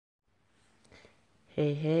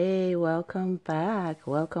Hey, hey, welcome back.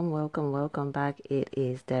 Welcome back. It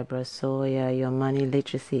is Deborah Sawyer, your money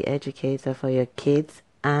literacy educator for your kids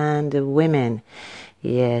and women.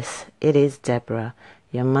 Yes, it is Deborah,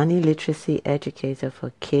 your money literacy educator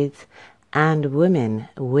for kids and women.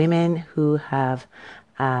 Women who have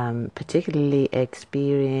particularly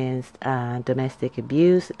experienced domestic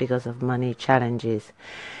abuse because of money challenges.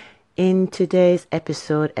 In today's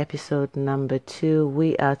episode number 2,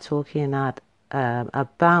 we are talking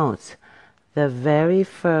about the very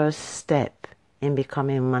first step in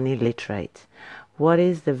becoming money literate. What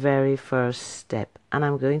is the very first step? And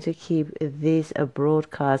I'm going to keep this a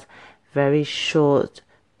broadcast very short,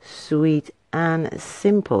 sweet, and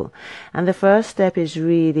simple. And the first step is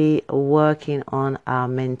really working on our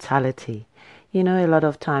mentality. You know, a lot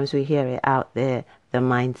of times we hear it out there, the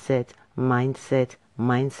mindset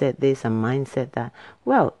this and mindset that.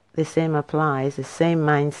 Well, the same applies, the same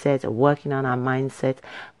mindset, working on our mindset,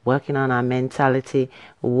 working on our mentality.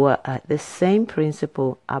 The same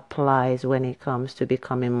principle applies when it comes to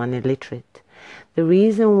becoming money literate. The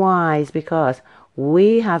reason why is because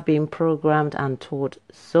we have been programmed and taught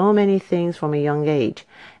so many things from a young age,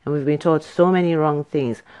 and we've been taught so many wrong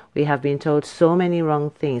things. We have been told so many wrong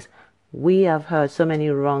things. We have heard so many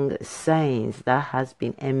wrong sayings that has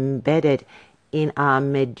been embedded in our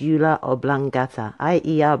medulla oblongata,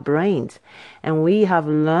 i.e. our brains. And we have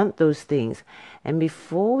learnt those things. And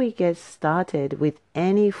before we get started with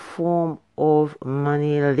any form of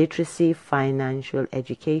money literacy, financial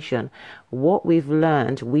education, what we've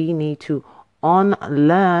learned, we need to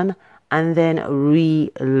unlearn and then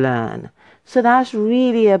relearn. So that's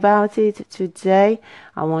really about it today.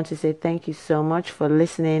 I want to say thank you so much for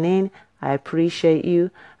listening in. I appreciate you,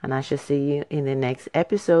 and I shall see you in the next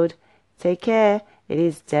episode. Take care. It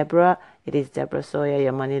is Deborah Sawyer,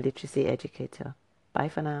 your money literacy educator. Bye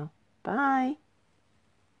for now. Bye.